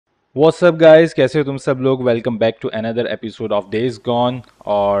What's up guys, कैसे हो तुम सब लोग। Welcome back to another episode of days gone.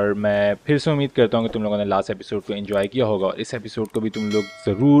 और मैं फिर से उम्मीद करता हूँ कि तुम लोगों ने लास्ट एपिसोड को एंजॉय किया होगा और इस एपिसोड को भी तुम लोग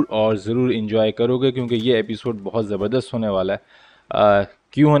ज़रूर और ज़रूर एंजॉय करोगे क्योंकि ये एपिसोड बहुत ज़बरदस्त होने वाला है।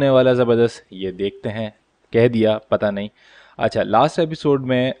 क्यों होने वाला है ज़बरदस्त, ये देखते हैं। कह दिया, पता नहीं। अच्छा, लास्ट एपिसोड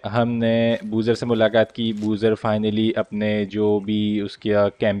में हमने बूज़र से मुलाकात की। बूज़र फाइनली अपने जो भी उसकी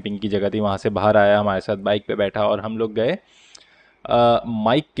कैंपिंग की जगह थी वहाँ से बाहर आया, हमारे साथ बाइक पे बैठा और हम लोग गए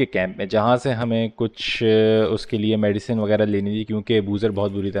माइक के कैंप में, जहाँ से हमें कुछ उसके लिए मेडिसिन वगैरह लेनी थी क्योंकि बूज़र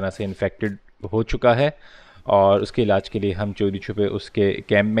बहुत बुरी तरह से इन्फेक्टेड हो चुका है। और उसके इलाज के लिए हम चोरी छुपे उसके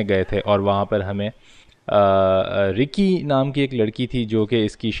कैंप में गए थे और वहाँ पर हमें रिकी नाम की एक लड़की थी जो कि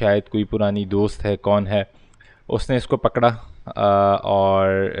इसकी शायद कोई पुरानी दोस्त है, कौन है। उसने इसको पकड़ा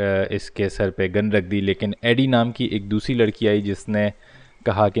और इसके सर पे गन रख दी, लेकिन एडी नाम की एक दूसरी लड़की आई जिसने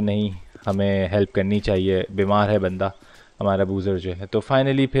कहा कि नहीं, हमें हेल्प करनी चाहिए, बीमार है बंदा हमारा बूज़र जो है। तो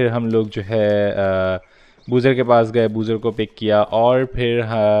फाइनली फिर हम लोग जो है बूज़र के पास गए, बूज़र को पिक किया और फिर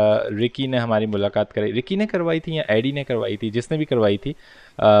रिकी ने हमारी मुलाकात कराई। रिकी ने करवाई थी या एडी ने करवाई थी, जिसने भी करवाई थी,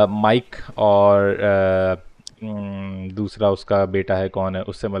 माइक और दूसरा उसका बेटा है, कौन है,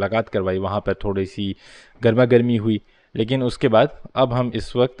 उससे मुलाकात करवाई। वहाँ पर थोड़ी सी गर्मा गर्मी हुई, लेकिन उसके बाद अब हम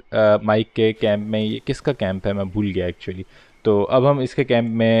इस वक्त माइक के कैंप में, ये किसका कैंप है मैं भूल गया एक्चुअली। तो अब हम इसके कैंप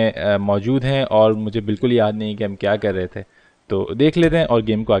में मौजूद हैं और मुझे बिल्कुल याद नहीं कि हम क्या कर रहे थे। तो देख लेते हैं और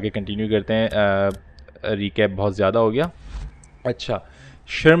गेम को आगे कंटिन्यू करते हैं। रिकैप बहुत ज़्यादा हो गया। अच्छा,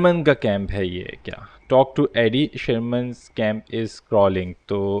 शर्मन का कैंप है ये क्या? Talk to AD, शर्मन्स camp is crawling.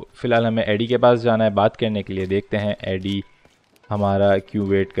 तो फ़िलहाल हमें एडी के पास जाना है बात करने के लिए। देखते हैं एडी हमारा क्यों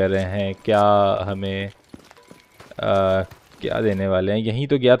वेट कर रहे हैं, क्या हमें क्या देने वाले हैं। यहीं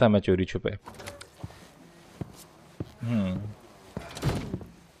तो गया था मैं चोरी छुपे।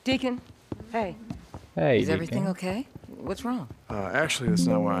 Deacon, hey, है is everything Deacon। okay? What's wrong? Actually, that's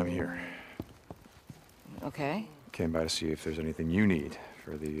not why I'm here. Okay. Came by to see if there's anything you need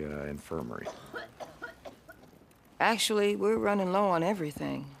for the infirmary. Actually, we're running low on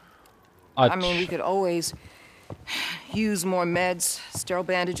everything. I mean, we अच्छा, could always use more meds, sterile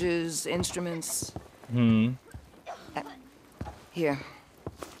bandages, instruments. Uh, Here.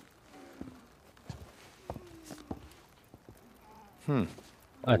 A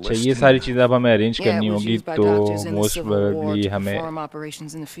अच्छा, list? ये सारी चीज़ें अब हमें arrange Yeah, it करनी was होगी, used by तो doctors in the most Civil War probably to हमें perform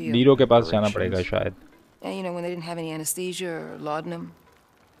operations in the field. Nero के पास जाना पड़ेगा Operations? शायद। And you know, when they didn't have any anesthesia or laudanum.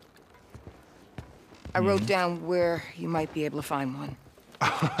 I wrote down where you might be able to find one.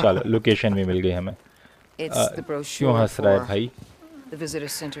 चलो, location भी मिल गई हमें। It's the क्यों brochure हंस रहा है for भाई? the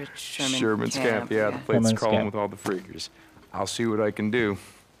visitor center at Sherman's camp, yeah, the plate's Sherman's crawling camp. with all the freakers. I'll see what I can do.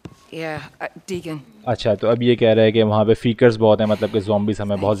 Yeah, Deacon. अच्छा, तो अब ये कह रहा है कि वहाँ पे फीकर्स बहुत हैं, मतलब कि zombies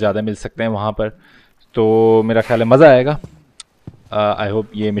हमें बहुत ज़्यादा मिल सकते हैं वहाँ पर। तो मेरा ख्याल है मज़ा आएगा। आई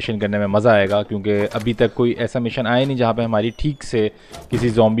होप ये मिशन करने में मज़ा आएगा क्योंकि अभी तक कोई ऐसा मिशन आया नहीं जहाँ पे हमारी ठीक से किसी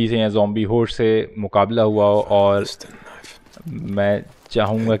ज़ॉम्बी से या ज़ॉम्बी होर्स से मुकाबला हुआ हो। और मैं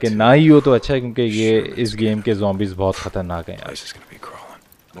चाहूँगा कि ना ही हो तो अच्छा है क्योंकि ये इस गेम के ज़ॉम्बीज़ बहुत ख़तरनाक हैं यार। Place is gonna be crawling.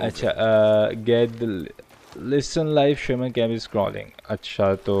 Move अच्छा, it. Gate listen life Sharman cam is crawling.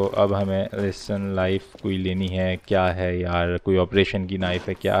 अच्छा, तो अब हमें लिसन लाइफ कोई लेनी है, क्या है यार, कोई ऑपरेशन की नाइफ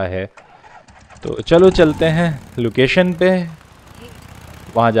है, क्या है। तो चलो चलते हैं लोकेशन पे,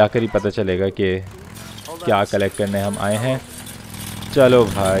 वहाँ जाकर ही पता चलेगा कि क्या कलेक्ट करने हम आए हैं। चलो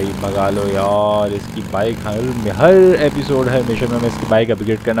भाई भगा लो यार इसकी बाइक। हर एपिसोड है मिशन में मैं इसकी बाइक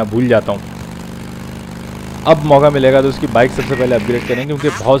अपग्रेड करना भूल जाता हूँ। अब मौका मिलेगा तो उसकी बाइक सबसे पहले अपग्रेड करेंगे क्योंकि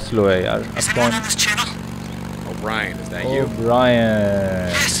बहुत स्लो है यार। Is अब anyone कौन? on this channel? O'Brien, is that O you?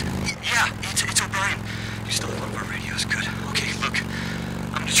 Brian. Yes. Yeah, it's O'Brien. You still have our radios. Good. Okay, look.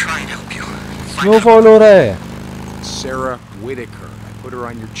 I'm gonna try and help you. Snowfall हो रहा है। Sarah Whitaker. I put her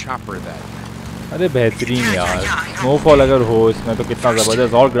on your chopper that night. अरे बेहतरीन यार, snowfall अगर हो इसमें तो कितना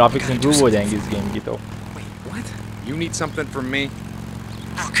ज़बरदस्त, और ग्राफिक्स इंप्रूव हो जाएंगी इस गेम की। तो Wait, what? You need something from me?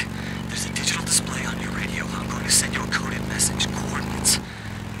 Look, there's a digital display on your radio. I'm going to send you a coded message, coordinates.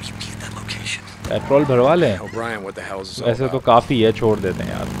 Meet me at that location. Petrol भरवा लें। O'Brien, what the hell is this all वैसे तो about? काफ़ी है, छोड़ देते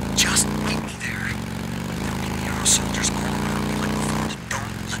हैं यार। Just meet me there. There'll be Nero soldiers all around you like before.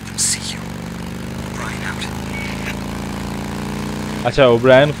 Don't let them see you. O'Brien out. अच्छा,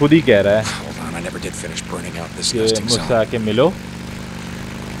 ओब्रायन खुद ही कह रहा है Hold on, I never did finish burning out this कि nesting मुझसे zone. आके मिलो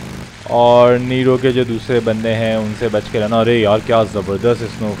और नीरो के जो दूसरे बंदे हैं उनसे बच के रहना। अरे यार क्या ज़बरदस्त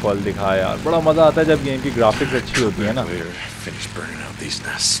स्नोफॉल दिखा यार, बड़ा मज़ा आता है जब गेम की ग्राफिक्स अच्छी होती है ना। Later, finish burning out these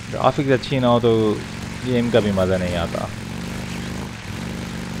nests. Graphics अच्छी ना हो तो गेम का भी मज़ा नहीं आता।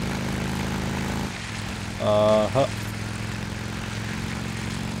 हाँ,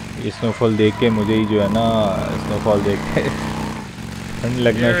 ये स्नोफॉल देख के मुझे ही जो है ना, स्नोफॉल देख के ठंड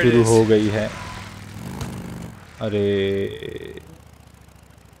लगना शुरू हो गई है। अरे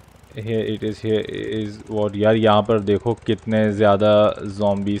इट इज़ वॉट यार, यहाँ पर देखो कितने ज़्यादा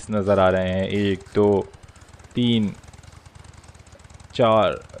ज़ॉम्बीज़ नज़र आ रहे हैं। 1 2 3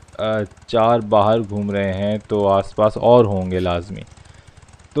 4 4 बाहर घूम रहे हैं, तो आसपास और होंगे लाजमी।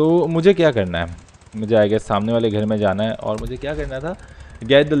 तो मुझे क्या करना है, मुझे आई गेस सामने वाले घर में जाना है और मुझे क्या करना था,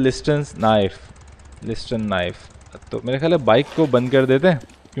 गेट द लिस्टन नाइफ। तो मेरे ख्याल है बाइक को बंद कर देते हैं,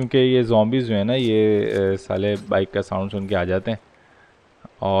 क्योंकि ये ज़ॉम्बीज़ जो है ना, ये साले बाइक का साउंड सुन के आ जाते हैं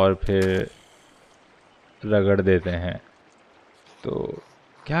और फिर रगड़ देते हैं। तो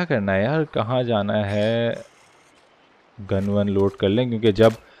क्या करना है यार, कहाँ जाना है, गन वन लोड कर लें, क्योंकि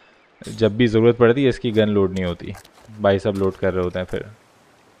जब भी ज़रूरत पड़ती है इसकी गन लोड नहीं होती, भाई सब लोड कर रहे होते हैं। फिर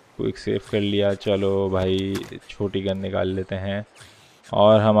क्विक सेव कर लिया, चलो भाई छोटी गन निकाल लेते हैं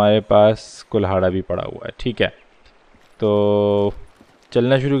और हमारे पास कुल्हाड़ा भी पड़ा हुआ है। ठीक है, तो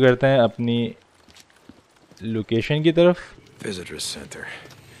चलना शुरू करते हैं अपनी लोकेशन की तरफ। Visitor center.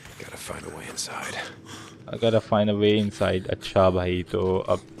 Gotta find a way inside. अगर फाइंड अ वे इनसाइड। अच्छा भाई, तो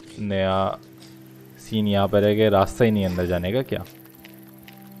अब नया सीन यहाँ पर है कि रास्ता ही नहीं अंदर जाने का क्या।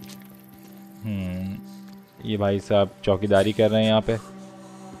 ये भाई साहब चौकीदारी कर रहे हैं यहाँ पे।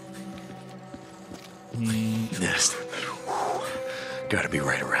 Nest. Gotta be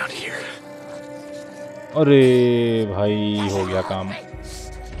right around here. अरे भाई हो गया काम।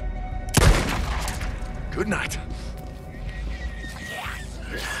 Good night.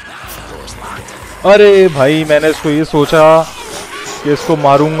 अरे भाई मैंने इसको ये सोचा कि इसको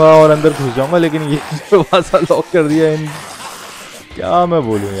मारूंगा और अंदर घुस जाऊंगा, लेकिन ये दरवाजा लॉक कर दिया इन। क्या मैं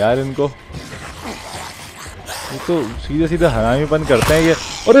बोलूं यार इनको, ये तो सीधे सीधे हरामीपन करते हैं ये।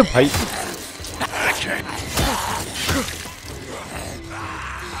 अरे भाई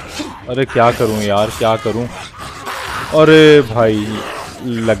अरे क्या करूं यार, क्या करूं। अरे भाई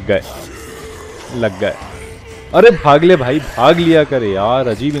लग गए। अरे भाग ले भाई, भाग लिया करे यार,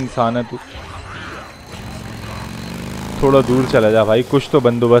 अजीब इंसान है तू। थोड़ा दूर चला जा भाई, कुछ तो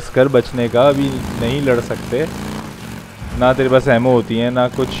बंदोबस्त कर बचने का, अभी नहीं लड़ सकते ना, तेरे पास एमो होती है ना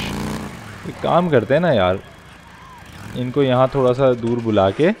कुछ। एक काम करते हैं ना यार, इनको यहाँ थोड़ा सा दूर बुला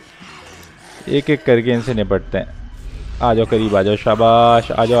के एक एक करके इनसे निपटते हैं। आ जाओ करीब, आ जाओ,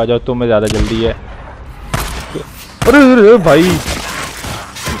 शाबाश, आ जाओ तुम्हें ज़्यादा जल्दी है। अरे भाई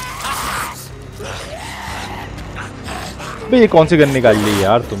ये कौन सी गन निकाल ली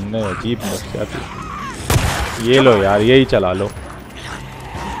यार तुमने, अजीब मस्तिया थी। ये लो यार, यही चला लो।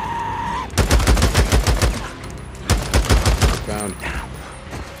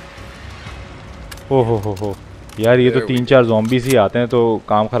 हो यार, ये तो 3-4 ज़ॉम्बीज़ ही आते हैं तो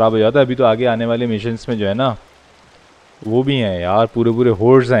काम ख़राब हो जाता है। अभी तो आगे आने वाले मिशंस में जो है ना, वो भी हैं यार, पूरे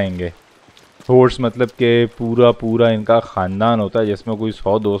होर्ड्स आएंगे। होर्ड्स मतलब कि पूरा इनका ख़ानदान होता है, जिसमें कोई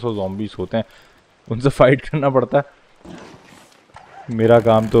 100-200 ज़ॉम्बीज़ होते हैं, उनसे फाइट करना पड़ता है। मेरा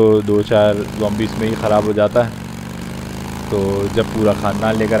काम तो 2-4 ज़ॉम्बीज़ में ही ख़राब हो जाता है, तो जब पूरा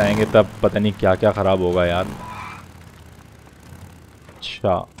ख़ानदान लेकर आएंगे तब पता नहीं क्या क्या ख़राब होगा यार।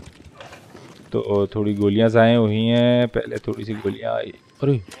 अच्छा, तो थोड़ी गोलियां ज़ाया हुई हैं, पहले थोड़ी सी गोलियां आई।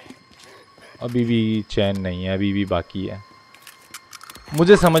 अरे अभी भी चैन नहीं है, अभी भी बाकी है।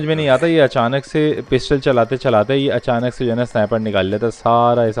 मुझे समझ में नहीं आता, ये अचानक से पिस्टल चलाते चलाते ये अचानक से जो है ना स्नाइपर निकाल लेता,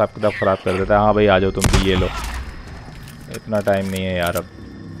 सारा हिसाब किताब ख़राब कर देता है। हाँ भाई आ जाओ तुम भी, ये लो, इतना टाइम नहीं है यार। अब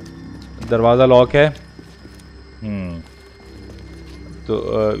दरवाज़ा लॉक है। तो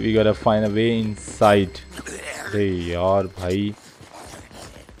we got to find a way inside. अरे यार भाई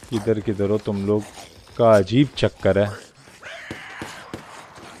किधर हो तुम लोग, का अजीब चक्कर है।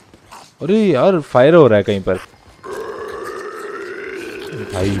 अरे यार फायर हो रहा है कहीं पर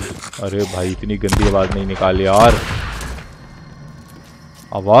भाई। अरे भाई इतनी गंदी आवाज़ नहीं निकाल यार,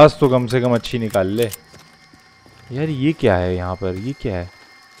 आवाज़ तो कम से कम अच्छी निकाल ले यार। ये क्या है यहाँ पर, ये क्या है।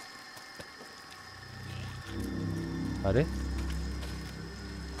 अरे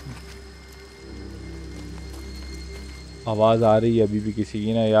आवाज़ आ रही है अभी भी किसी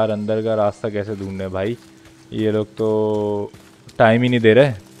की ना यार। अंदर का रास्ता कैसे ढूंढे भाई, ये लोग तो टाइम ही नहीं दे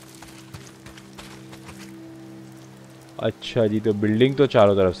रहे। अच्छा जी, तो बिल्डिंग तो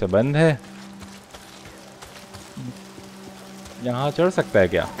चारों तरफ से बंद है। यहाँ चढ़ सकता है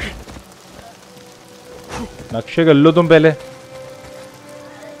क्या, नक्शे कर लो तुम पहले।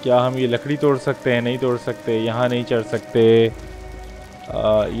 क्या हम ये लकड़ी तोड़ सकते हैं, नहीं तोड़ सकते, यहाँ नहीं चढ़ सकते।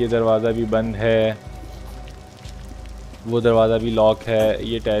 ये दरवाज़ा भी बंद है, वो दरवाज़ा भी लॉक है,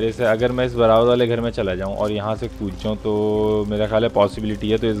 ये टेरेस है। अगर मैं इस बराबर वाले घर में चला जाऊँ और यहाँ से कूद जाऊँ तो मेरा ख्याल है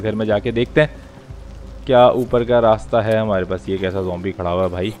पॉसिबिलिटी है। तो इस घर में जाके देखते हैं क्या ऊपर का रास्ता है हमारे पास। ये कैसा ज़ॉम्बी खड़ा हुआ है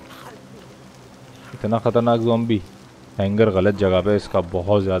भाई, इतना ख़तरनाक ज़ॉम्बी। हैंगर गलत जगह पे इसका,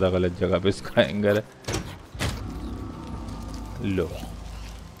 बहुत ज़्यादा गलत जगह पे इसका हैंगर है। लो,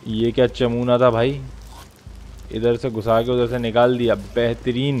 ये क्या चमूना था भाई, इधर से घुसा के उधर से निकाल दिया।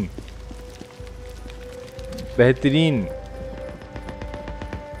 बेहतरीन बेहतरीन।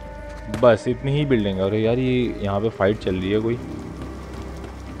 बस इतनी ही बिल्डिंग है। और यार ये यहाँ पे फाइट चल रही है कोई,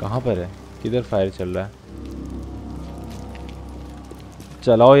 कहाँ पर है, किधर फायर चल रहा है?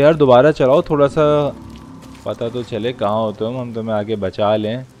 चलाओ यार, दोबारा चलाओ, थोड़ा सा पता तो चले कहाँ हो तुम, हम तुम्हें आगे बचा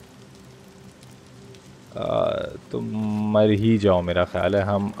लें। तुम मर ही जाओ मेरा ख्याल है।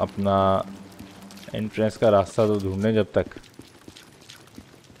 हम अपना एंट्रेंस का रास्ता तो ढूंढने जब तक।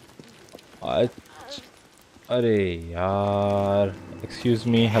 अरे यार, एक्सक्यूज़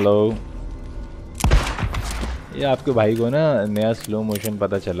मी, हेलो। ये आपके भाई को ना नया स्लो मोशन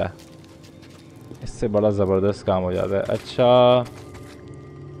पता चला, इससे बड़ा ज़बरदस्त काम हो जाता है। अच्छा,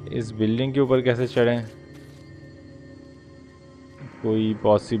 इस बिल्डिंग के ऊपर कैसे चढ़ें? कोई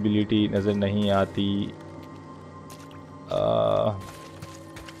पॉसिबिलिटी नज़र नहीं आती।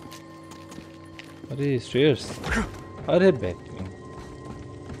 अरे स्टेयर्स, अरे बेहतरीन।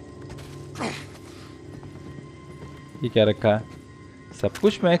 ये क्या रखा है? सब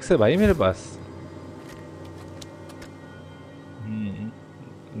कुछ मैक्स है भाई मेरे पास।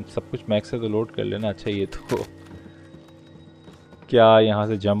 सब कुछ मैक्स है तो लोड कर लेना। अच्छा, ये तो क्या यहाँ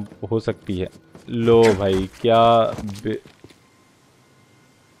से जंप हो सकती है? लो भाई, क्या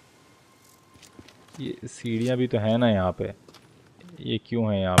ये सीढ़ियाँ भी तो है ना यहाँ पे, ये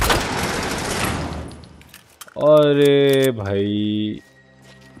क्यों है यहाँ पे? अरे भाई,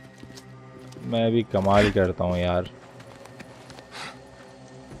 मैं भी कमाल करता हूँ यार।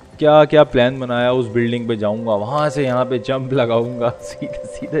 क्या क्या प्लान बनाया, उस बिल्डिंग पे जाऊंगा, वहां से यहाँ पे जंप लगाऊंगा, सीधा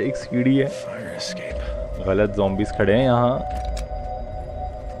सीधा एक सीढ़ी है। गलत ज़ॉम्बीज़ खड़े हैं यहाँ।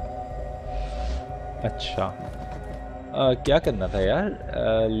 अच्छा, क्या करना था यार?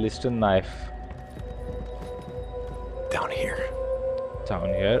 Liston knife Down here. Down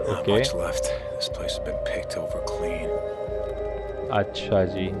here, Not okay. much left. This place has been picked over clean. अच्छा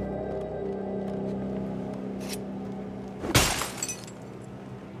जी,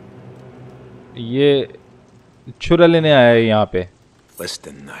 ये छुरा लेने आया है यहाँ पे।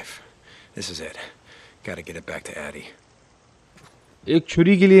 Liston knife. This is it. Gotta get it back to Addie. एक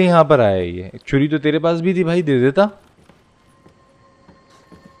छुरी के लिए यहाँ पर आया है ये। एक छुरी तो तेरे पास भी थी भाई, दे देता।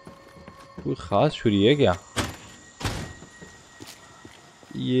 कोई खास छुरी है क्या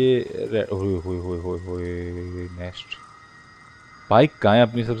ये? होए नेक्स्ट बाइक कहाँ है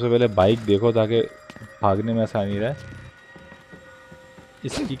अपनी? सबसे पहले बाइक देखो ताकि भागने में आसानी रहे।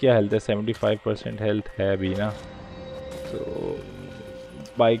 इसकी क्या हेल्थ है? 75% हेल्थ है अभी ना, तो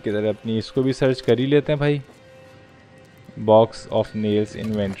बाइक किधर है अपनी? इसको भी सर्च कर ही लेते हैं भाई। Box of nails,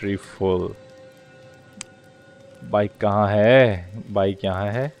 inventory full. Bike कहाँ है? बाइक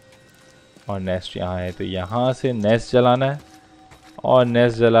यहाँ है और नेस्ट यहाँ है, तो यहाँ से नेस्ट जलाना है और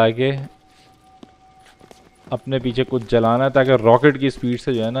नेस्ट जला के अपने पीछे कुछ जलाना है ताकि रॉकेट की स्पीड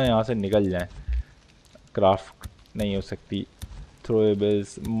से जो है ना यहाँ से निकल जाए। क्राफ्ट नहीं हो सकती।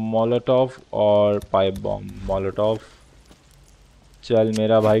 थ्रोएबल्स, मोलोटॉफ और पाइप बॉम्ब। मोलोटॉफ, चल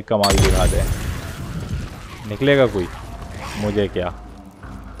मेरा भाई कमाल दिखा दे। निकलेगा कोई? मुझे क्या,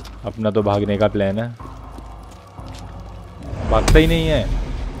 अपना तो भागने का प्लान है। भागता ही नहीं है।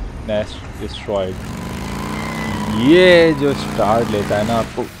 Nest destroyed. ये जो स्टार्ट लेता है ना,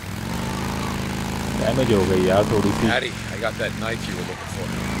 आपको डैमेज हो गई यार थोड़ी सी। Addie, I got that knife you were looking for.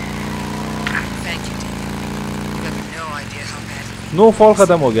 Thank you, Dick. You have no idea how bad it is. No fall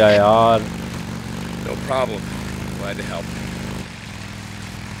खत्म हो गया यार। No problem. Glad to help.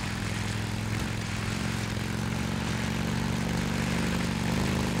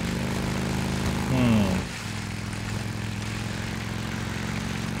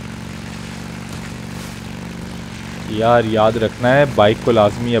 यार याद रखना है, बाइक को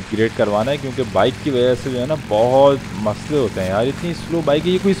लाजमी अपग्रेड करवाना है, क्योंकि बाइक की वजह से जो है ना बहुत मसले होते हैं यार। इतनी स्लो बाइक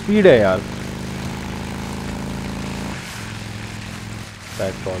है, ये कोई स्पीड है यार?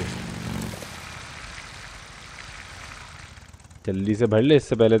 पेट्रोल जल्दी से भर ले,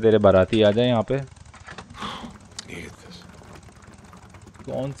 इससे पहले तेरे बाराती आ जाए यहाँ पे।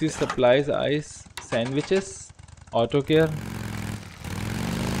 कौन सी supplies? Ice, sandwiches, auto care.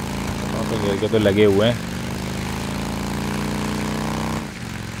 Auto care के तो लगे हुए हैं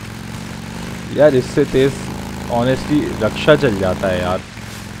यार। इससे तेज ऑनेस्टली रक्षा चल जाता है यार।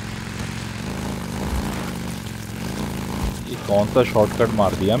 ये कौन सा शॉर्टकट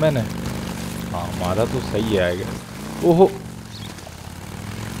मार दिया मैंने? हाँ मारा तो सही है आएगा। ओहो,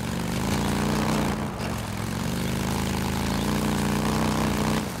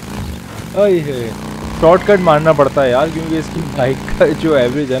 अरे शॉर्टकट मारना पड़ता है यार, क्योंकि इसकी बाइक का जो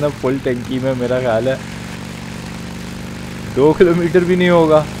एवरेज है ना फुल टैंकी में मेरा ख्याल है 2 किलोमीटर भी नहीं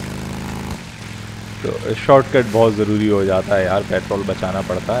होगा। तो शॉर्टकट बहुत ज़रूरी हो जाता है यार, पेट्रोल बचाना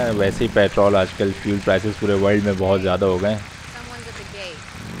पड़ता है। वैसे ही पेट्रोल आजकल फ्यूल प्राइसेस पूरे वर्ल्ड में बहुत ज़्यादा हो गए हैं।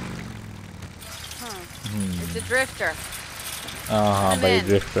 हाँ भाई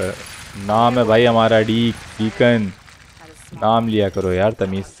ड्रिफ्टर नाम है भाई हमारा, डीकन नाम लिया करो यार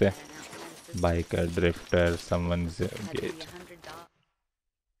तमीज़ से। Biker drifter someone's gate.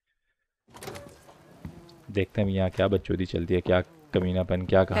 देखते हैं यहाँ क्या बकचोदी चलती है, क्या कमीनापन,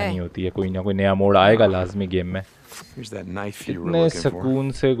 क्या कहानी होती है। कोई ना कोई नया मोड़ आएगा लाजमी गेम में। इतने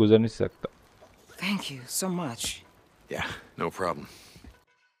सुकून से गुजर नहीं सकता। Thank you so much. Yeah, no problem.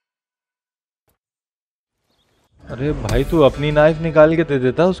 अरे भाई तू अपनी नाइफ निकाल के दे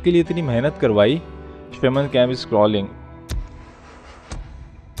देता, उसके लिए इतनी मेहनत करवाई। शेमन कैम स्क्रॉलिंग,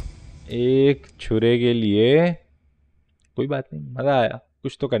 एक छुरे के लिए कोई बात नहीं, मज़ा आया।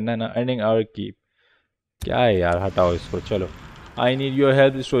 कुछ तो करना है ना। अर्निंग आवर कीप क्या है यार, हटाओ इसको। चलो I need your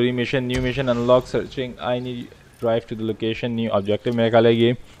help story mission, new mission unlock searching, I need drive to the location, new objective. मेरे ख्याल है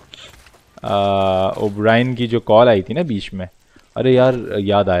ये ओब्राइन की जो कॉल आई थी ना बीच में। अरे यार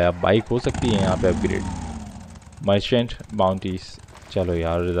याद आया, बाइक हो सकती है यहाँ पे अपग्रेड। मर्चेंट बाउंटीज, चलो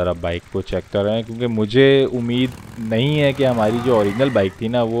यार ज़रा बाइक को चेक कर रहे हैं, क्योंकि मुझे उम्मीद नहीं है कि हमारी जो ओरिजिनल बाइक थी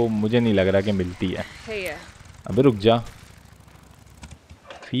ना वो मुझे नहीं लग रहा कि मिलती है। अबे रुक जा,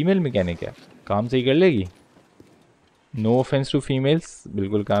 फीमेल मैकेनिक है, काम सही कर लेगी। नो ऑफेंस टू फीमेल्स,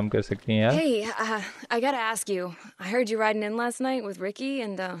 बिल्कुल काम कर सकती हैं यार। Hey, I gotta ask you. I heard you riding in last night with Ricky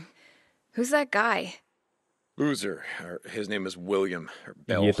and who's that guy? Boozer, or his name is William, or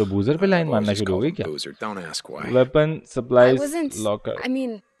Bill. ये तो बूजर पे लाइन I've always मारना just शुरू हो called गई him क्या? Boozer. Don't ask why. Weapon I supplies wasn't. Locker. I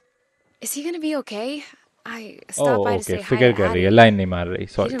mean, is he gonna be okay? I stopped by to okay say hi फिक्र to कर रही है, Addie. लाइन नहीं मार रही,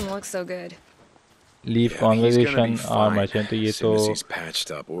 He sorry. didn't look so good. Leave Yeah, he's gonna conversation be और fine merchant, तो ये as soon तो as he's patched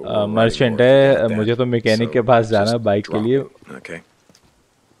up. We're riding merchant north, you है। got मुझे that? तो मैकेनिक So के पास जाना just बाइक के drop लिए। it, okay?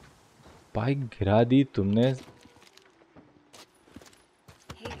 बाइक गिरा दी तुमने। Hey,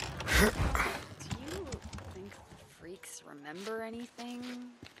 do you think the freaks remember anything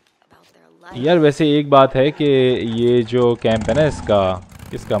about their life? यार वैसे एक बात है कि ये जो कैंप है ना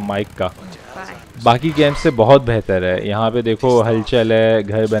इसका माइक का Bye. बाकी कैंप से बहुत बेहतर है। यहाँ पे देखो हलचल है,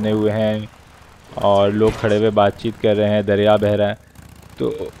 घर बने हुए हैं और लोग खड़े हुए बातचीत कर रहे हैं, दरिया बह रहा है।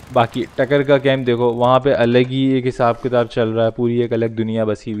 तो बाकी टकर का कैंप देखो, वहाँ पे अलग ही एक हिसाब किताब चल रहा है, पूरी एक अलग दुनिया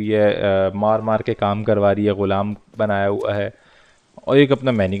बसी हुई है, मार मार के काम करवा रही है, ग़ुलाम बनाया हुआ है। और एक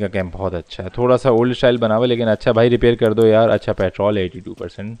अपना मैनी का कैंप बहुत अच्छा है, थोड़ा सा ओल्ड स्टाइल बना हुआ लेकिन अच्छा। भाई रिपेयर कर दो यार। अच्छा पेट्रोल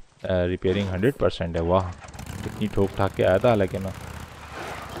 82%, रिपेयरिंग 100% है। वाह कितनी ठोक ठाक के आया था। हालांकि मैं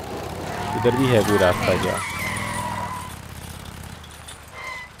इधर भी है कोई रास्ता क्या?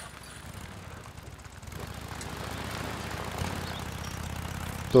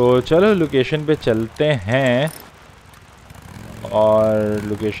 तो चलो लोकेशन पे चलते हैं, और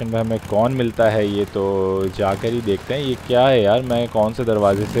लोकेशन पे हमें कौन मिलता है ये तो जाकर ही देखते हैं। ये क्या है यार, मैं कौन से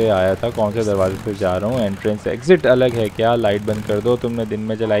दरवाजे से आया था, कौन से दरवाजे से जा रहा हूँ? एंट्रेंस एग्ज़िट अलग है क्या? लाइट बंद कर दो, तुमने दिन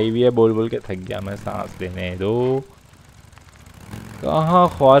में जलाई हुई है। बोल बोल के थक गया मैं, सांस लेने दो। कहाँ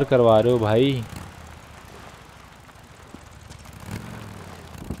ख्वार करवा रहे हो भाई?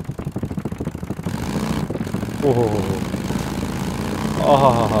 ओहो हो,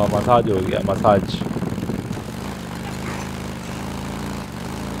 मसाज हो गया, मसाज।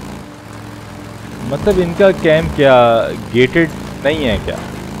 मतलब इनका कैंप क्या गेटेड नहीं है क्या?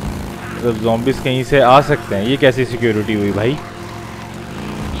 मतलब ज़ॉम्बिस कहीं से आ सकते हैं? ये कैसी सिक्योरिटी हुई भाई? ये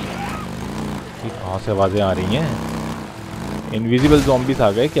कहाँ से आवाज़ें आ रही हैं? इनविजिबल ज़ॉम्बिस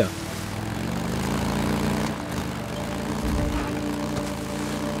आ गए क्या?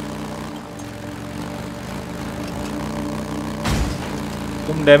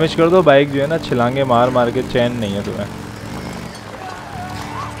 तुम डैमेज कर दो बाइक जो है ना, छिलांगे मार मार के चैन नहीं है तुम्हें।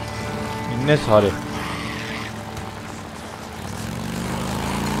 इतने सारे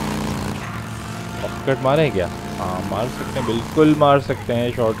शॉर्टकट मारे क्या? हाँ मार सकते हैं, बिल्कुल मार सकते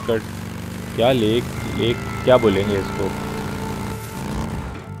हैं शॉर्टकट। क्या लेक क्या बोलेंगे इसको?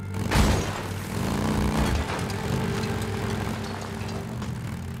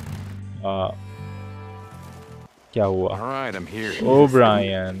 क्या हुआ? All right, I'm here.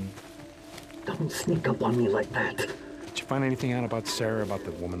 O'Brien. Don't sneak up on me like that. Did you find anything out about Sarah, about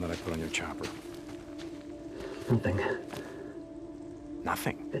the woman that I put on your chopper? Nothing.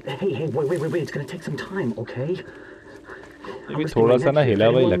 Nothing. Hey, wait. It's gonna take some time, okay? ये भी थोड़ा सा ना हिला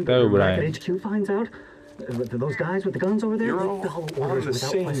हुआ ही लगता है O'Brien. HQ finds out. Those guys with the guns over there. You're they'll all follow on orders the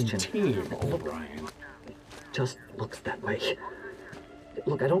without same question. team, O'Brien. Just looks that way.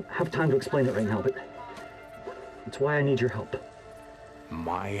 Look, I don't have time to explain it right now, but That's why I need your help.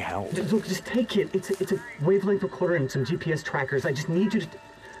 My help? Look, just take it. It's a wavelength recorder and some GPS trackers. I just need you to...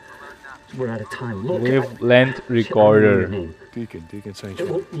 We're out of time. Look, Wavelength Shit, I don't know your recorder. name. Deacon St.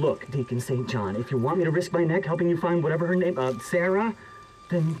 John. Look, Deacon St. John, if you want me to risk my neck helping you find whatever her name, Sarah,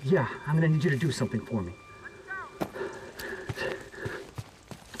 then yeah, I'm gonna need you to do something for me.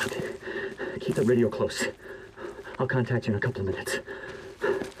 Okay. Keep the radio close. I'll contact you in a couple of minutes.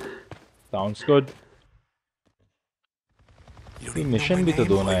 Sounds good. You don't ये even know mission my भी तो name?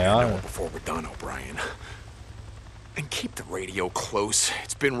 दो Oh, ना you're यार. gonna know before we're done, O'Brien. And keep the radio close.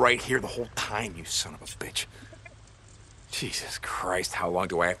 It's been right here the whole time, you son of a bitch. Jesus Christ, how long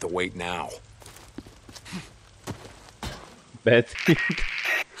do I have to wait now? Beth.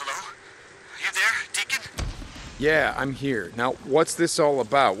 Hello? You there, Deacon? Yeah, I'm here. Now, what's this all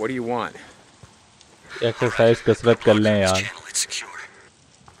about? What do you want? Exercise कसरत कर लें This यार. channel, it's secure.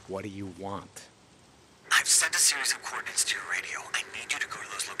 What do you want? I've sent a series of coordinates to your radio. I need you to go to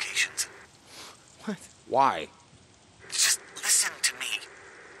those locations. What? Why? Just listen to me.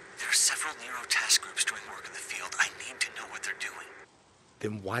 There are several Nero task groups doing work in the field. I need to know what they're doing.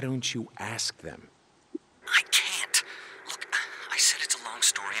 Then why don't you ask them? I can't. Look, I said it's a long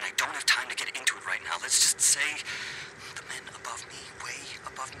story, and I don't have time to get into it right now. Let's just say the men above me, way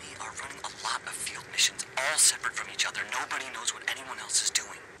above me, are running a lot of field missions, all separate from each other. Nobody knows what anyone else is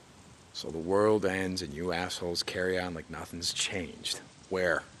doing. So the world ends and you assholes carry on like nothing's changed.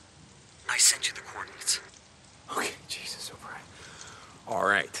 Where? I sent you the coordinates. Okay, Jesus, O'Brien. All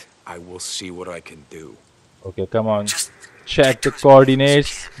right, I will see what I can do. Okay, come on. Just Check get to the as many coordinates,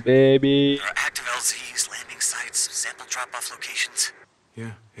 as you can. baby. There are active LZs, landing sites, sample drop-off locations.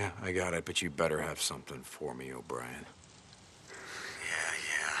 Yeah, I got it, but you better have something for me, O'Brien.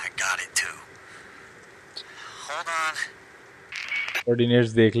 Yeah, I got it too. Hold on. Coordinates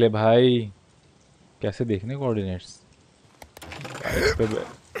देख ले भाई. कैसे देखने coordinates?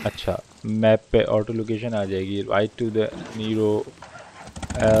 अच्छा, map पे auto location आ जाएगी. Right to the Nero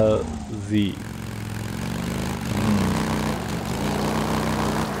LZ.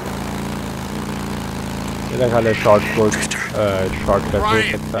 मेरा ख्याल है शॉर्टकट हो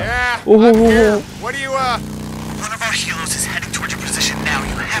सकता है. Yeah, ओहो I'm हो here. हो. What do you, One of our helos is heading towards your position now.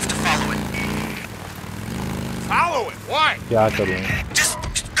 You have to follow it. follow it? Why? क्या करूं?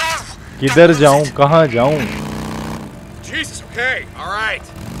 Just go! किधर जाऊं? कहाँ जाऊं? Jesus, okay, all right.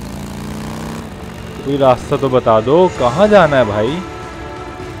 कोई रास्ता तो बता दो. कहाँ जाना है भाई?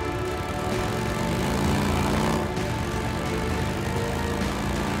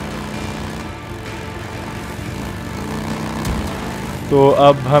 तो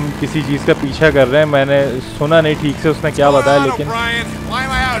अब हम किसी चीज़ का पीछा कर रहे हैं. मैंने सुना नहीं ठीक से उसने क्या बताया, लेकिन O'Brien, why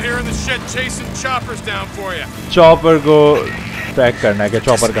am I out here in the shit chasing choppers down for you? Chopper को ट्रैक करना है. कि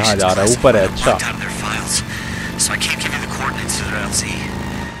चॉपर कहाँ जा रहा है? ऊपर है. अच्छा. Out of their files, so I can't give you the coordinates to their LZ.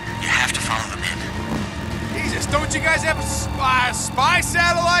 You have to follow them in. Jesus, don't you guys have spy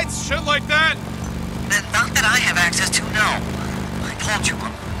satellites? Shit like that? Not that I have access to, no. I told you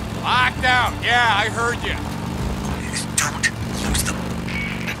one. Locked out. Yeah, I heard you. Don't lose them.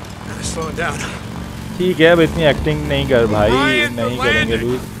 They're slowing down. ठीक है, अब इतनी acting नहीं कर भाई. Brian, नहीं we're करेंगे landing.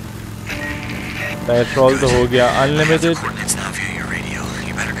 Loose. Petrol तो हो गया The unlimited. coordinates now via your radio.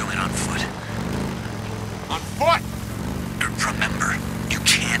 You better go in on foot. On foot. Remember, you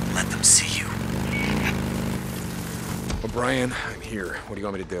can't let them see you. O'Brien, I'm here. What do you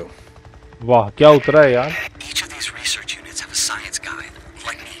want me to do? वाह, क्या उतरा है यार. Each of these research units have a science guide,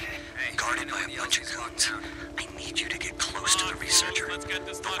 like me, guarded by a bunch of guns. I need you to get close to the researcher.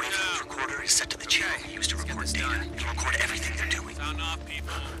 The wavelength recorder is set to the channel we use to record data. It'll record everything they're doing.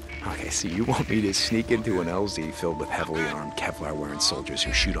 Okay, so you want me to sneak into an LZ filled with heavily armed Kevlar-wearing soldiers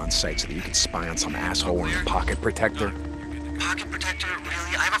who shoot on sight so that you can spy on some asshole in a pocket protector? Pocket protector?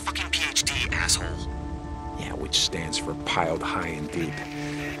 Really? I have a fucking PhD, asshole. Yeah, which stands for piled high and deep.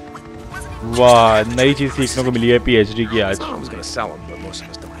 वाह, नई चीज़ सीखने को मिली है PhD की आज. I was gonna sell them, but most of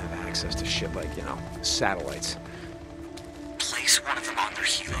us don't have access to shit like, satellites. Place one of them on their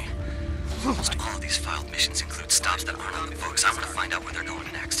helo. Almost all of these filed missions include stops that aren't on the books. I want to find out where they're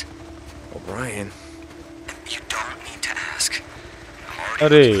going next. O'Brien. You don't need to ask.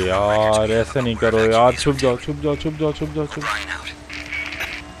 अरे यार, ऐसा नहीं करो यार. छुप जाओ, छुप जाओ, छुप जाओ, छुप जाओ, छुप. Brian out.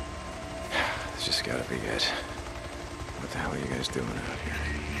 This just gotta be it. What the hell are you guys doing out here?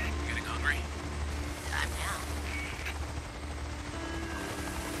 Getting hungry?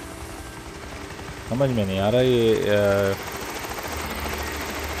 समझ में नहीं आ रहा ये.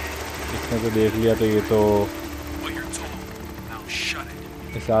 इसने तो देख लिया तो ये तो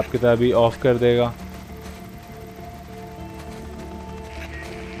हिसाब किताब ही ऑफ कर देगा.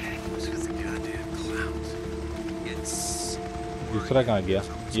 दूसरा कहाँ गया?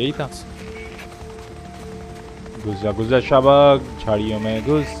 यही था। घुस जा शाबाश, झाड़ियों में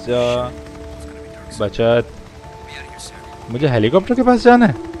घुस जा। बचत। मुझे हेलीकॉप्टर के पास जाना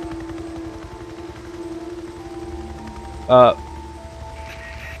है।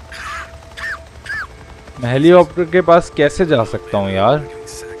 मैं हेलीकॉप्टर के पास कैसे जा सकता हूँ यार?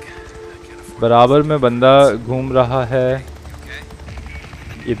 बराबर में बंदा घूम रहा है,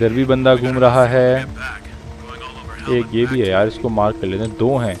 इधर भी बंदा घूम रहा है। एक ये भी है यार, इसको मार्क कर लेते हैं।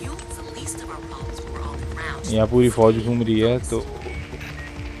 2 हैं। यहाँ पूरी फौज घूम रही है। तो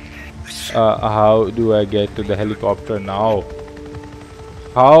how do I get to the helicopter now?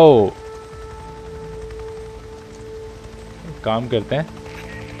 How? काम करते हैं।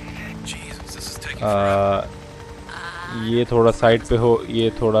 ये थोड़ा साइड पे हो, ये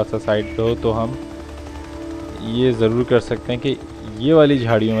थोड़ा सा साइड पे हो, तो हम ये ज़रूर कर सकते हैं कि ये वाली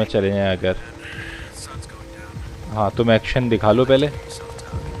झाड़ियों में चले जाएं अगर। हाँ, तुम एक्शन दिखा लो पहले।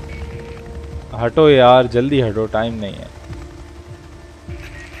 हटो यार, जल्दी हटो, टाइम नहीं है।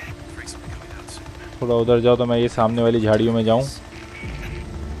 थोड़ा उधर जाओ तो मैं ये सामने वाली झाड़ियों में जाऊं।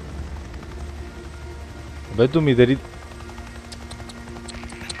 भाई तुम इधर ही।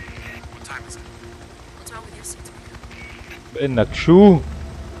 नक्शू।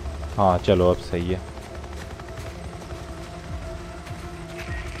 हाँ चलो, अब सही है।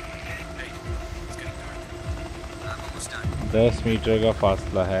 दस मीटर का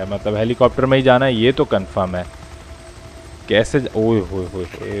फासला है, मतलब हेलीकॉप्टर में ही जाना है, ये तो कंफर्म है। कैसे ओए होए होए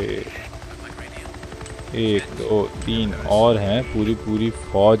होए। 1 2 3 और हैं, पूरी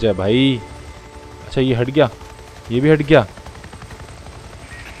फौज है भाई। अच्छा ये हट गया, ये भी हट गया।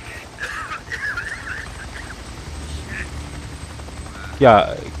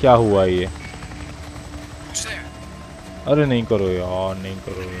 क्या हुआ ये? अरे नहीं करो यार, नहीं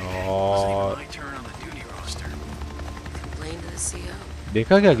करो यार।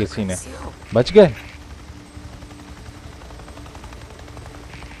 देखा क्या किसी ने? बच गए।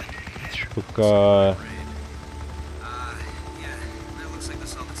 शुक्र।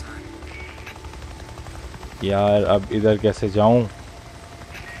 यार अब इधर कैसे जाऊं?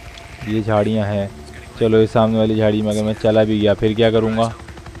 ये झाड़ियां हैं। चलो ये सामने वाली झाड़ी में अगर मैं चला भी गया फिर क्या करूंगा?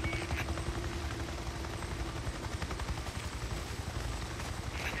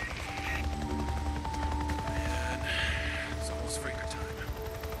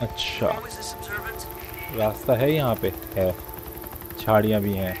 अच्छा, रास्ता है यहाँ पे? है, झाड़ियाँ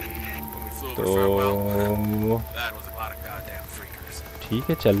भी हैं। तो ठीक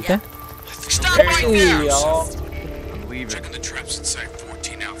है, चलते हैं।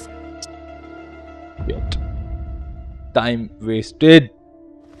 Time wasted.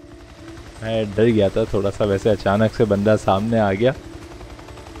 मैं डर गया था थोड़ा सा, वैसे अचानक से बंदा सामने आ गया।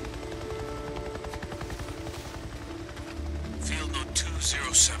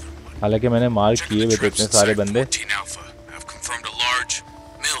 हालांकि मैंने मार्क किए हुए थे इतने सारे बंदे।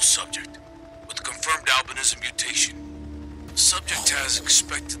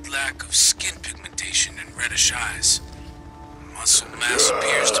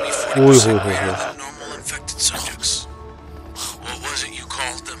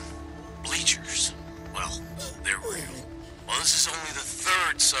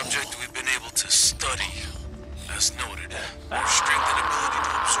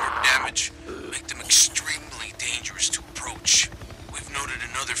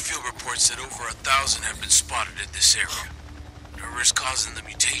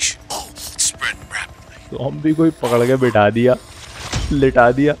 ज़ॉम्बी को ही पकड़ के बिठा दिया,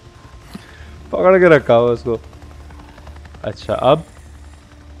 लिटा दिया, पकड़ के रखा हुआ उसको। अच्छा अब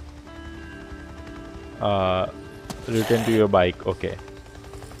return to your bike. Okay,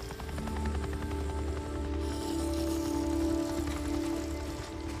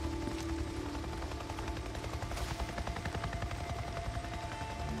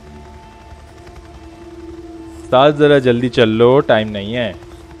 साथ जरा जल्दी चल लो, टाइम नहीं है।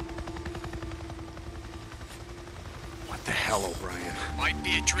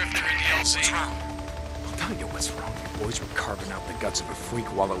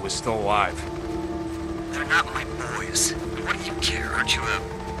 While it was still alive. They're not my boys. What do you care? Aren't you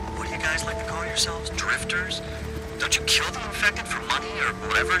what do you guys like to call yourselves? Drifters? Don't you kill the infected for money or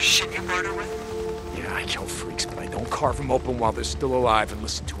whatever shit you barter with? Yeah, I kill freaks, but I don't carve them open while they're still alive and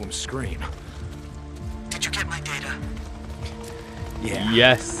listen to them scream. Did you get my data? Yeah.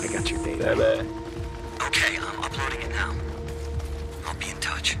 Yes. I got your data. Okay, I'm uploading it now. I'll be in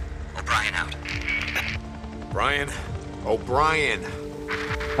touch. O'Brien out. Brian? O'Brien.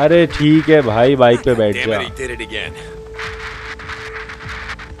 अरे ठीक है भाई, bike पे बैठ जा। Damn it, he did it again.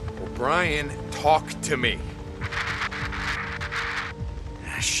 O'Brien, talk to me.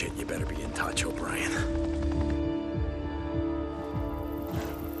 shit, you better be in touch, O'Brien.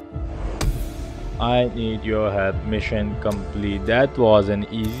 I need your help. Mission complete. That was an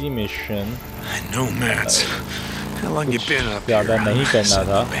easy mission. I know, Matt. How long you कुछ been up ज़्यादा here? नहीं करना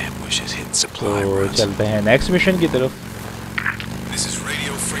था. Bad wishes hitting supply तो runs. चलते हैं next mission की तरफ. This is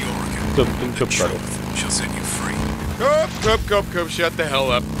Radio Free Oregon. तुम चुप करो. She'll set you free. Cup, shut the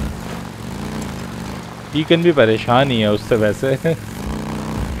hell up. टीकन भी परेशान ही है उससे वैसे.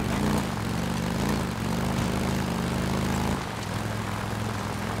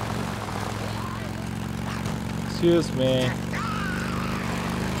 Excuse me.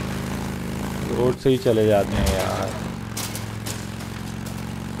 रोड से ही चले जाते हैं यार.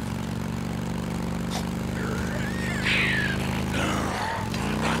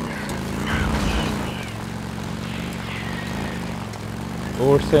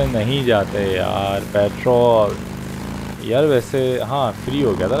 रोड से नहीं जाते यार. पेट्रोल यार वैसे हाँ फ्री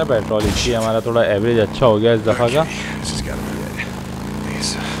हो गया था ना पेट्रोल, इसलिए हमारा थोड़ा एवरेज अच्छा हो गया इस दफ़ा का.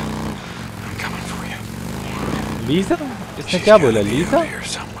 लीसा? इसने क्या बोला लीसा?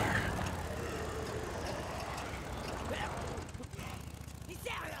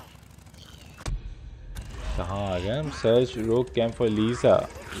 कहाँ आ गए हम? सर्च रोक कैंप फॉर लीसा.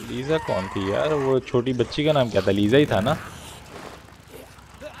 लीसा कौन थी यार? वो छोटी बच्ची का नाम क्या था? लीजा ही था ना?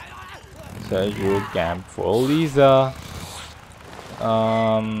 सर्च रोक कैंप फॉर लीसा.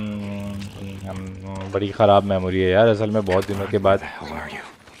 बड़ी ख़राब मेमोरी है यार असल में. बहुत दिनों के बाद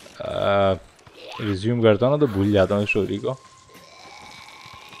रिज्यूम करता हूँ ना तो भूल जाता हूँ स्टोरी को.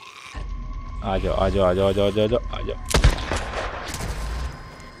 आ जाओ आ जाओ आ जाओ आ जाओ आ जाओ आ जाओ.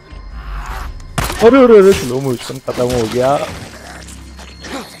 अरे अरे अरे स्लो मोशन खत्म हो गया.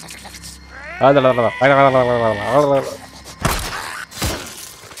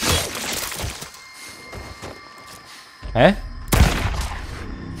 हैं?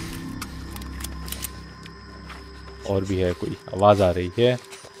 और भी है कोई आवाज आ रही है.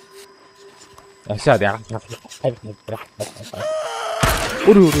 अच्छा भाई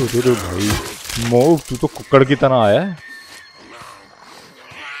मोव तू तो कुक्कड़ की तरह आया है.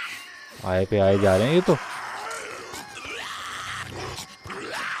 आए पे आए जा रहे हैं ये तो.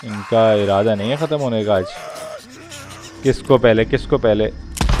 इनका इरादा नहीं है ख़त्म होने का आज. किसको पहले किसको पहले?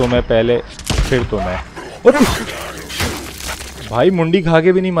 तुम्हें पहले फिर तुम्हें. भाई मुंडी खा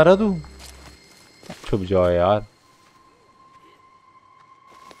के भी नहीं मरा तू. छुप जाओ यार.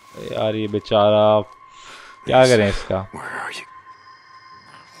 यार ये बेचारा क्या करें इसका.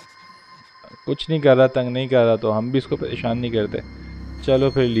 कुछ नहीं कर रहा, तंग नहीं कर रहा तो हम भी इसको परेशान नहीं करते. चलो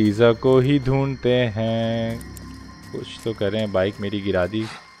फिर लीज़ा को ही ढूंढते हैं. कुछ तो करें. बाइक मेरी गिरा दी.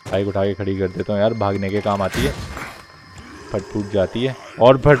 बाइक उठा के खड़ी कर देता हूँ यार, भागने के काम आती है. फट फूट जाती है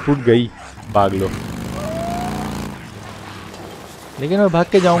और फट फूट गई. भाग लो. लेकिन मैं भाग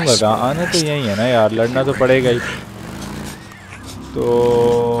के जाऊंगा कहाँ? आने तो यही है ना यार, लड़ना तो पड़ेगा ही. तो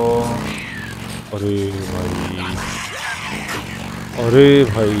अरे भाई अरे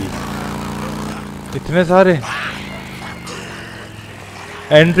भाई इतने सारे.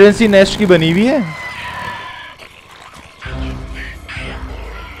 एंट्रेंस ही नेस्ट की बनी हुई है.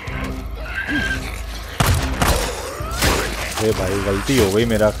 अरे भाई गलती हो गई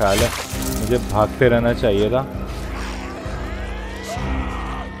मेरा ख्याल है. मुझे भागते रहना चाहिए था.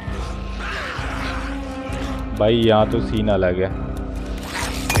 भाई यहाँ तो सीन अलग है.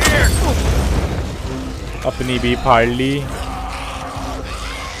 अपनी भी फाड़ ली.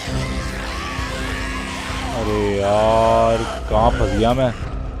 अरे यार कहाँ फंस गया मैं.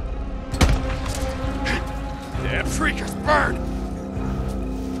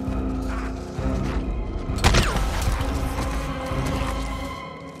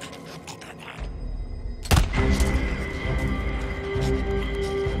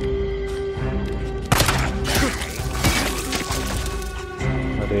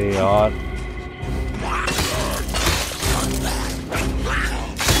 अरे यार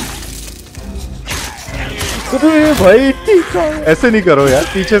अरे भाई ऐसे नहीं करो यार.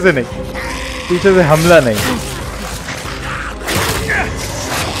 पीछे से नहीं, पीछे से हमला नहीं.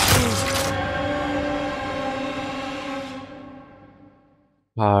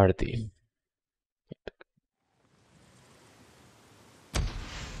 फाड़ दी.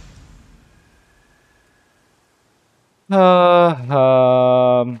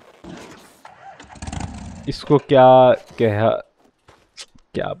 इसको क्या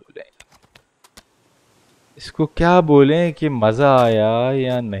क्या बोले, इसको क्या बोलें कि मज़ा आया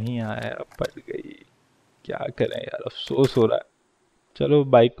या नहीं आया. पड़ गई. क्या करें यार, अफसोस हो रहा है. चलो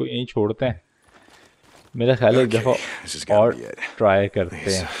बाइक को यहीं छोड़ते हैं. मेरा ख्याल है एक दफ़ा और ट्राई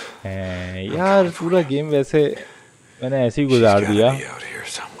करते हैं यार. पूरा गेम वैसे मैंने ऐसे ही She's गुजार gotta दिया be out here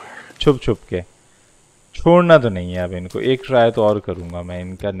somewhere. छुप छुप के। छोड़ना तो नहीं है अब इनको, एक ट्राई तो और करूंगा मैं,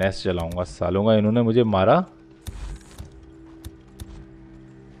 इनका नेस्ट जलाऊंगा सालों का। इन्होंने मुझे मारा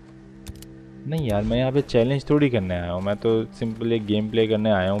नहीं यार, मैं यहाँ पे चैलेंज थोड़ी करने आया हूँ, मैं तो सिंपल एक गेम प्ले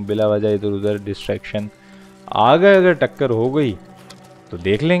करने आया हूँ बिला वजह इधर उधर डिस्ट्रैक्शन आ गए। अगर टक्कर हो गई तो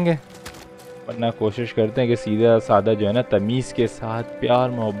देख लेंगे, वरना कोशिश करते हैं कि सीधा सादा जो है ना तमीज़ के साथ प्यार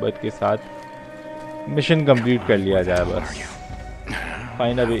मोहब्बत के साथ मिशन कंप्लीट कर लिया जाए बस।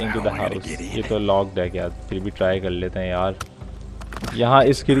 Find a way into the house. ये तो लॉक्ड है क्या, फिर भी ट्राई कर लेते हैं यार। यहाँ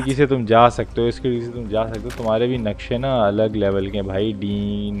इस खिड़की से तुम जा सकते हो, इस खिड़की से तुम जा सकते हो। तुम्हारे भी नक्शे ना अलग लेवल के भाई।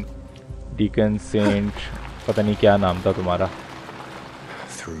 डीकन सेंट, पता नहीं क्या नाम था तुम्हारा।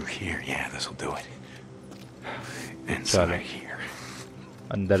 Through here, yeah, this'll do it. चलो Inside here.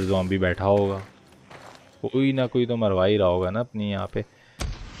 अंदर ज़ॉम्बी बैठा होगा, कोई ना कोई तो मरवा ही रहा होगा ना अपनी यहाँ पे।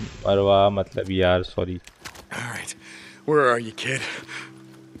 मरवा मतलब यार sorry, All right, where are you, kid?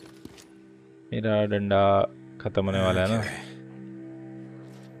 मेरा डंडा खत्म होने वाला है ना।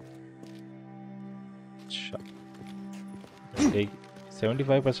 Okay. अच्छा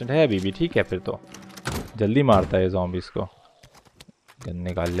 75% है अभी भी, ठीक है फिर तो जल्दी मारता है ज़ॉम्बीज़ को। गन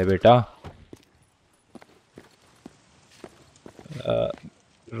निकाल ले बेटा।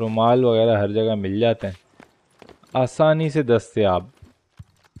 रुमाल वगैरह हर जगह मिल जाते हैं आसानी से दस्तयाब।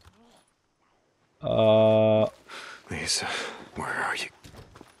 Lisa, where are you?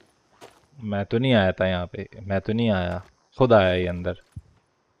 मैं तो नहीं आया था यहाँ पे, मैं तो नहीं आया, खुद आया ये अंदर,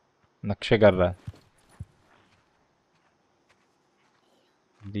 नक्शे कर रहा है।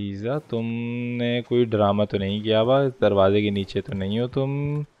 लीज़ा तुमने कोई ड्रामा तो नहीं किया हुआ, इस दरवाजे के नीचे तो नहीं हो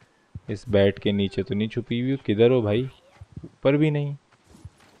तुम, इस बेड के नीचे तो नहीं छुपी हुई हो, किधर हो भाई? ऊपर भी नहीं।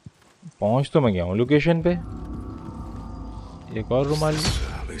 पहुंच तो मैं गया हूँ लोकेशन पे। एक और रुमाल।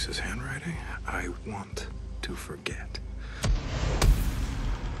 Lisa's handwriting. I want to forget.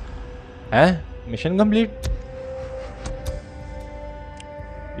 हैं? Mission complete.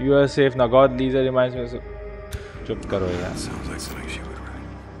 You are safe ना गॉड, लीज़ा रिमाइंड्स मी। चुप करो यार। Sounds like something she would write.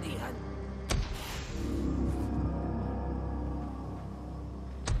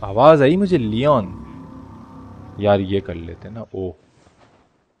 आवाज आई मुझे लियोन। यार ये कर लेते ना। ओ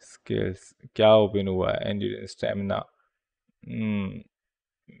स्किल्स क्या ओपन हुआ है? Endurance, stamina,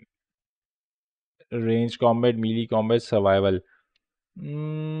 range combat, mealy combat, survival.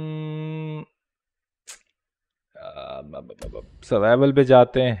 Survival पे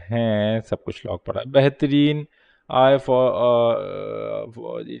जाते हैं, सब कुछ लॉक पड़ा है। बेहतरीन I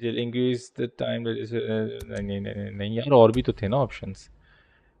for increase the time. नहीं नहीं नहीं नहीं यार, और भी तो थे ना options.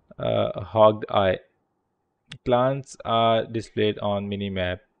 हॉग्ड I, plants are displayed on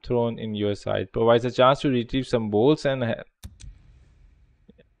minimap thrown in your side, provides a chance to retrieve some balls and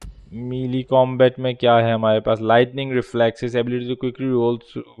melee combat में क्या है हमारे पास? lightning reflexes, ability to quickly roll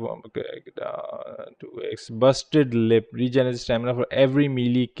to X, busted lip, regenerates stamina for every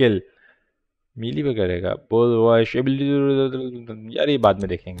melee kill। melee पे करेगा। bull rush, ability to, यार ये बाद में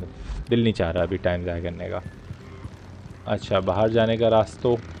देखेंगे, दिल नहीं चाह रहा अभी टाइम ज़ाया करने का। अच्छा बाहर जाने का रास्ता।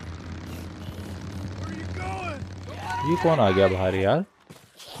 ये कौन आ गया बाहर यार?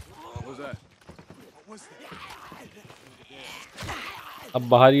 अब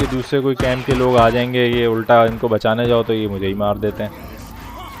बाहर ये दूसरे कोई कैंप के लोग आ जाएंगे, ये उल्टा इनको बचाने जाओ तो ये मुझे ही मार देते हैं।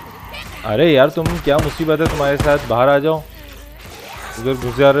 अरे यार तुम क्या मुसीबत है तुम्हारे साथ, बाहर आ जाओ, उधर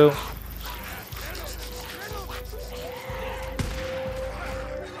घुस जा रहे हो।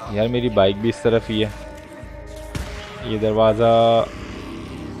 यार मेरी बाइक भी इस तरफ ही है। ये दरवाज़ा,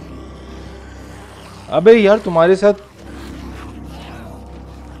 अबे यार तुम्हारे साथ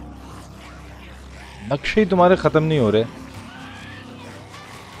नक्शे ही तुम्हारे ख़त्म नहीं हो रहे।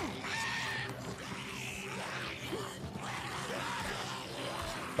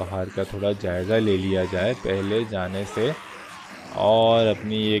 बाहर का थोड़ा जायज़ा ले लिया जाए पहले जाने से, और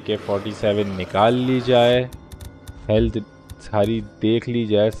अपनी AK-47 निकाल ली जाए, हेल्थ सारी देख ली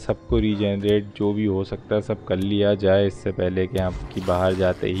जाए, सबको रीजनरेट जो भी हो सकता है सब कर लिया जाए इससे पहले कि आपकी बाहर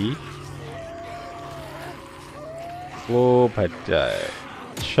जाते ही वो फट जाए।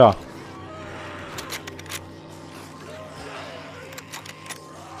 अच्छा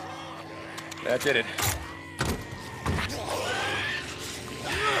That did it.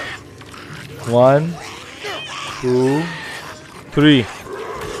 1 2 3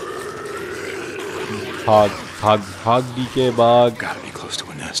 भाग भाग भाग डी के बाग। Gotta be close to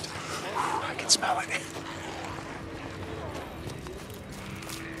a nest. I can smell it.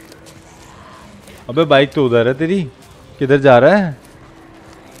 अबे बाइक तो उधर है तेरी, किधर जा रहा है?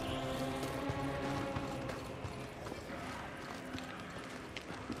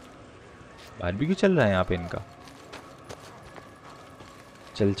 बारबेक्यू चल रहा है यहाँ पे इनका।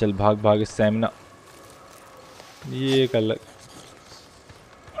 चल चल भाग भाग स्टैमिना ये कर लग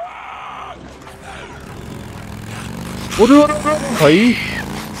भाई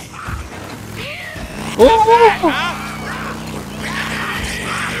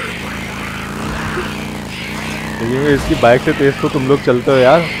लेकिन इसकी बाइक से तेज तो तुम लोग चलते हो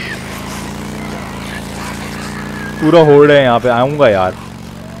यार। पूरा होल्ड है यहाँ पे। आऊँगा यार,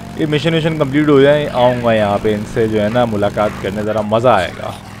 ये मिशन कंप्लीट हो जाए, आऊँगा यहाँ पे इनसे जो है ना मुलाकात करने, ज़रा मज़ा आएगा।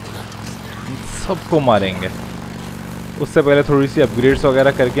 सबको मारेंगे। उससे पहले थोड़ी सी अपग्रेड्स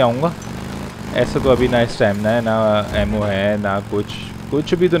वगैरह करके आऊँगा। ऐसे तो अभी ना स्टैमिना है, ना एमओ है, ना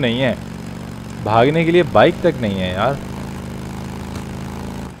कुछ भी तो नहीं है। भागने के लिए बाइक तक नहीं है यार।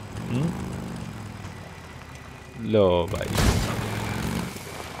 लो भाई,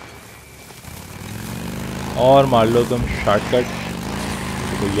 और मार लो तुम शॉर्टकट।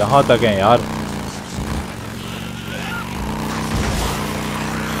 तो यहाँ तक है यार।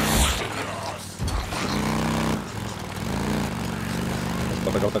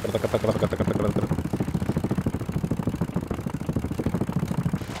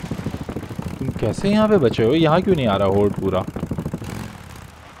 तुम कैसे यहाँ पे बचे हो? यहाँ क्यों नहीं आ रहा होल्ड पूरा?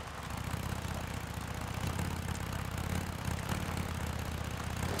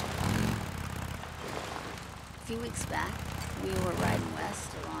 A few weeks back, we were riding west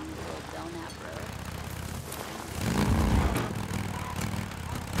along the old Belknap Road.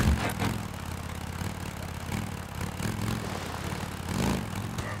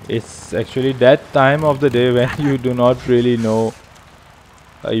 It's actually that time of the day when you do not really know,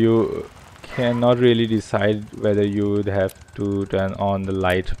 you cannot really decide whether you would have to turn on the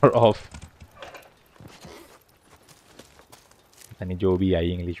light or off. यानी जो भी आई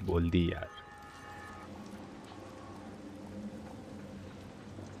English बोल दी यार।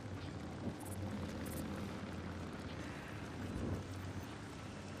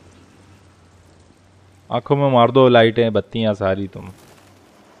 आंखों में मार दो लाइटें, बत्तियां सारी तुम।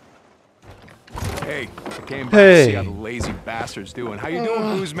 Hey, I came by to see how the lazy bastard's doing. How you doing,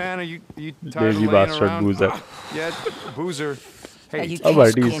 Booze man? Are you tired Lazy of laying bastard around? Boozer. Yeah, Boozer. Hey, you अब can't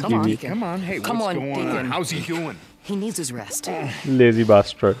हटी come इसकी on, भी। come on. Hey, Come what's on, going Deacon. on? How's he doing? He needs his rest. Lazy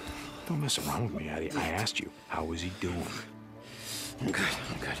bastard. Don't mess around with me. I asked you, how is he doing? I'm good.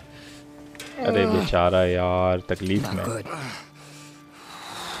 I'm good. अरे बेचारा यार, तकलीफ Not में। good.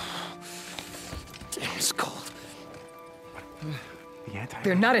 Damn, it's cold. The anti.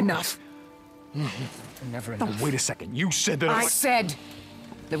 They're not enough. Never No, enough. wait a second. You said that. I said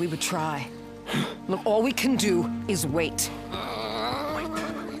that we would try. Look, all we can do is wait.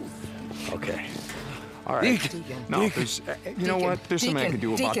 Okay. All right. Deacon. No, there's. You know what? There's something I can do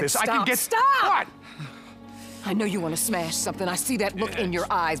about Deacon, this. I stop, can get. stop! What? I know you want to smash something. I see that look in your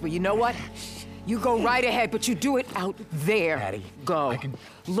eyes, but you know what? You go right ahead, but you do it out there. Patty, go. I can-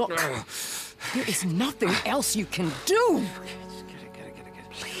 Look, there is nothing else you can do. Get it.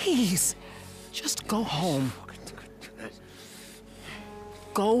 Please, just go home.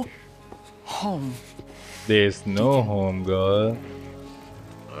 Go home. There's no home, girl.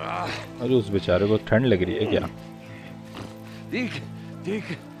 अरे उस बेचारे को ठंड लग रही है क्या?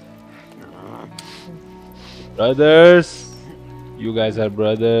 Deacon. Brothers, you guys are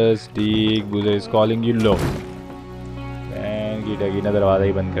brothers. Deek, Boozer is calling you low. Man, की दरवाजा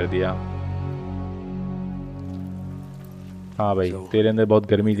ही बंद कर दिया। हाँ भाई, तेरे अंदर बहुत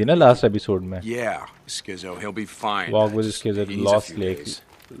गर्मी थी ना लास्ट एपिसोड में। Yeah, Skizzo, he'll be fine. Walk with his kids at He needs a Lost few Lake. days.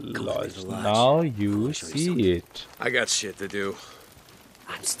 Lost. Now you see it. I got shit to do.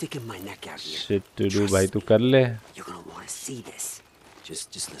 I'm sticking my neck out here. Shit to do, भाई तू कर ले। You're gonna want to see this.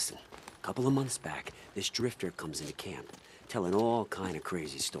 Just listen. A couple of months back, this drifter comes into camp, telling all kind of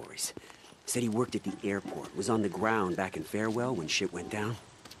crazy stories. Said he worked at the airport, was on the ground back in Farewell when shit went down.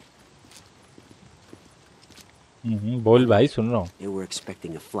 बोल भाई सुन रहा हूँ। They were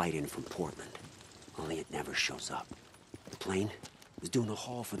expecting a flight in from Portland, only it never shows up. The plane was doing a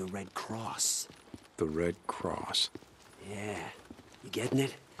haul for the Red Cross. The Red Cross. Yeah, you getting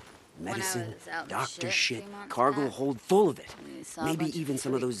it? Medicine, was out in the doctor shit shit, 3 months cargo back, hold full of it. we saw a Maybe bunch of even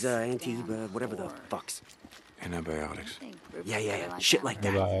some of those freaks down whatever the Ford. fucks. Antibiotics. I think groups Yeah, are shit like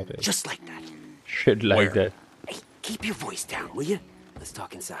that. Antibiotics. Just like that. Shit like Where? that. Hey, keep your voice down, will you? Let's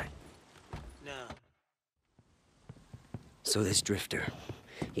talk inside. No. So this drifter,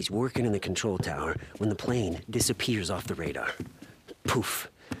 he's working in the control tower when the plane disappears off the radar. Poof.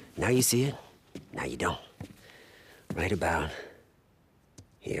 Now you see it, now you don't. Right about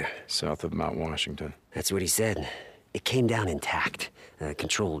here. South of Mount Washington. That's what he said. It came down intact. A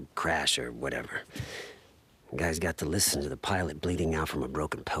controlled crash or whatever. Guys got to listen to the pilot bleeding out from a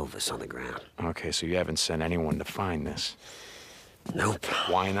broken pelvis on the ground. Okay, so you haven't sent anyone to find this. Nope.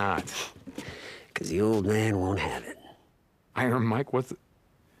 Why not? Because the old man won't have it. Iron Mike, what's the...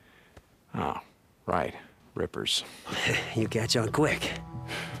 Oh, right. Rippers. You catch on quick.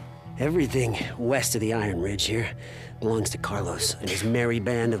 Everything west of the Iron Ridge here belongs to Carlos and his merry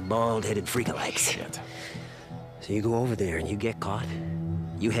band of bald-headed freakalikes. Shit. So you go over there and you get caught,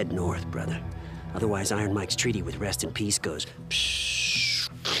 you head north, brother. Otherwise, Iron Mike's treaty with Rest in Peace goes...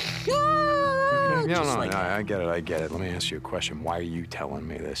 No, like I get it. Let me ask you a question. Why are you telling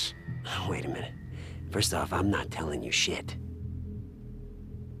me this? Wait a minute. First off, I'm not telling you shit.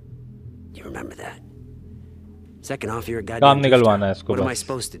 You remember that? Second off, you're a काम goddamn निकलवाना है drifter. इसको What am I बस.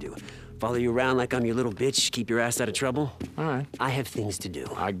 supposed to do? Follow you around like I'm your little bitch? Keep your ass out of trouble? All right. I have things to do.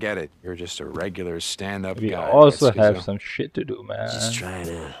 I get it. You're just a regular stand-up We guy. also That's have schizo. some shit to do, man. Just trying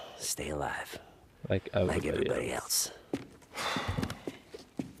to stay alive. Like Like everybody everybody else. else.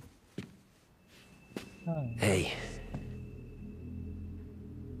 Hey.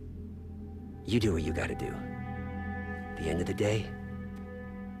 You do what you gotta do. At the end of the day,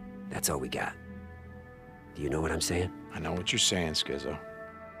 that's all we got. Do you know what I'm saying? I know what you're saying, Schizo.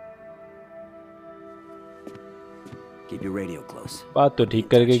 Keep your radio close. बात तो ठीक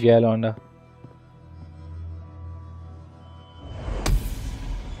करके गया लौंडा.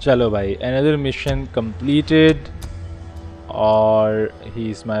 चलो भाई, another mission completed. और he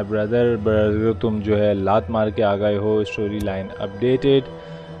is my brother तुम जो है लात मार के आ गए हो. Story line updated.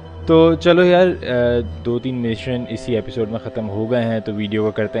 तो चलो यार, 2-3 मिशन इसी एपिसोड में ख़त्म हो गए हैं, तो वीडियो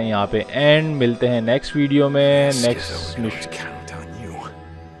को करते हैं यहाँ पे एंड. मिलते हैं नेक्स्ट वीडियो में. नेक्स्ट मिशन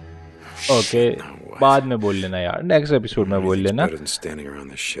ओके बाद में बोल लेना यार, नेक्स्ट एपिसोड में बोल लेना.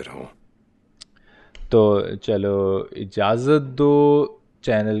 तो चलो इजाज़त दो.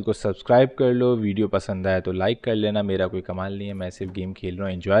 चैनल को सब्सक्राइब कर लो. वीडियो पसंद आया तो लाइक कर लेना. मेरा कोई कमाल नहीं है, मैं सिर्फ गेम खेल रहा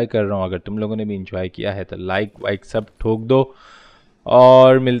हूँ, एंजॉय कर रहा हूँ. अगर तुम लोगों ने भी एंजॉय किया है तो लाइक वाइक सब ठोक दो.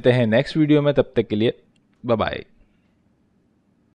 और मिलते हैं नेक्स्ट वीडियो में. तब तक के लिए बाय बाय.